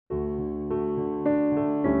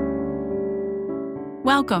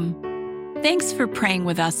Welcome. Thanks for praying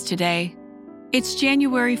with us today. It's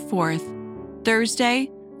January 4th, Thursday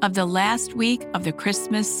of the last week of the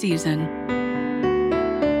Christmas season.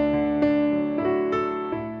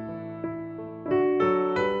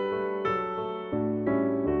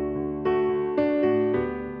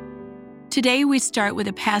 Today we start with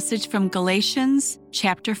a passage from Galatians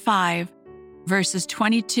chapter 5, verses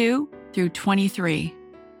 22 through 23.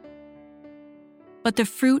 But the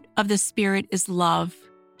fruit of the Spirit is love,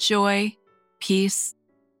 joy, peace,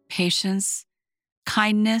 patience,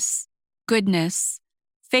 kindness, goodness,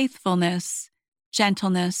 faithfulness,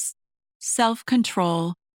 gentleness,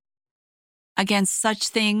 self-control. Against such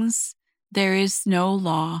things there is no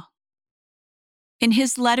law. In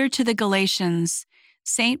his letter to the Galatians,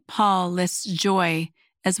 St. Paul lists joy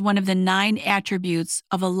as one of the 9 attributes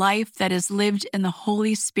of a life that is lived in the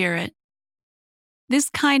Holy Spirit. This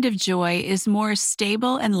kind of joy is more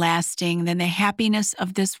stable and lasting than the happiness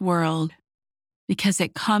of this world because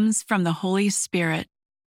it comes from the Holy Spirit.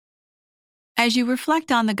 As you reflect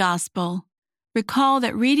on the gospel, recall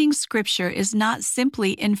that reading Scripture is not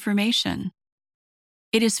simply information.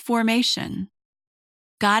 It is formation.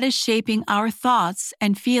 God is shaping our thoughts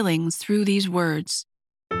and feelings through these words.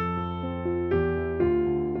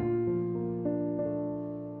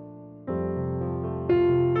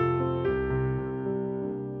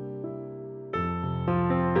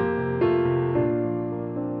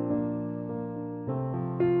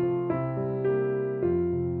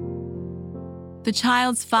 The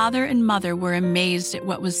child's father and mother were amazed at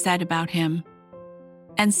what was said about him.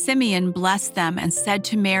 And Simeon blessed them and said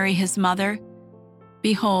to Mary his mother,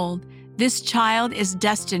 "Behold, this child is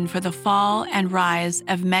destined for the fall and rise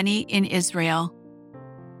of many in Israel,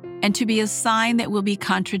 and to be a sign that will be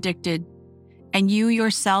contradicted, and you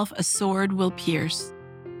yourself a sword will pierce,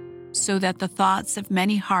 so that the thoughts of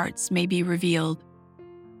many hearts may be revealed."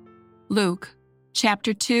 Luke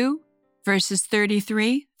chapter 2, verses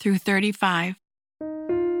 33 through 35.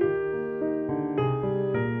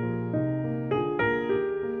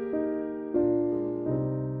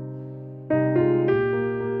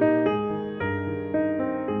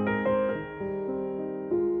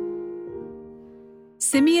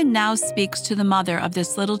 Simeon now speaks to the mother of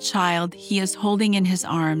this little child he is holding in his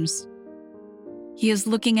arms. He is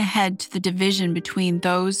looking ahead to the division between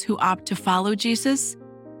those who opt to follow Jesus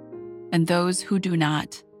and those who do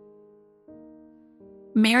not.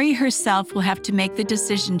 Mary herself will have to make the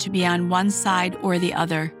decision to be on one side or the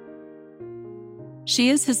other. She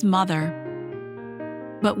is his mother,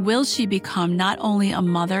 but will she become not only a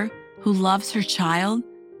mother who loves her child,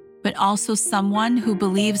 but also someone who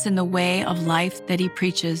believes in the way of life that he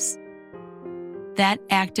preaches? That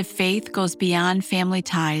act of faith goes beyond family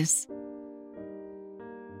ties.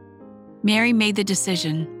 Mary made the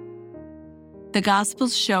decision. The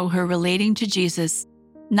Gospels show her relating to Jesus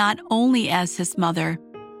not only as his mother,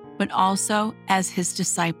 but also as his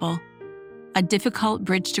disciple, a difficult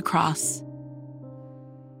bridge to cross.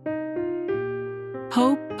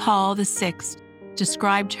 Pope Paul VI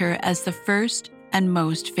described her as the first and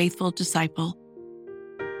most faithful disciple.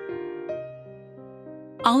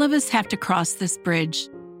 All of us have to cross this bridge.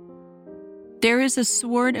 There is a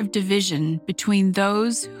sword of division between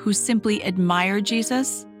those who simply admire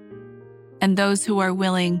Jesus and those who are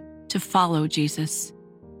willing to follow Jesus.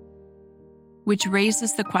 Which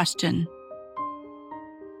raises the question,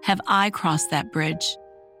 have I crossed that bridge?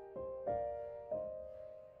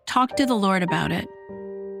 Talk to the Lord about it.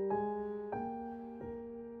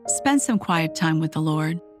 Spend some quiet time with the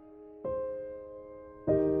Lord.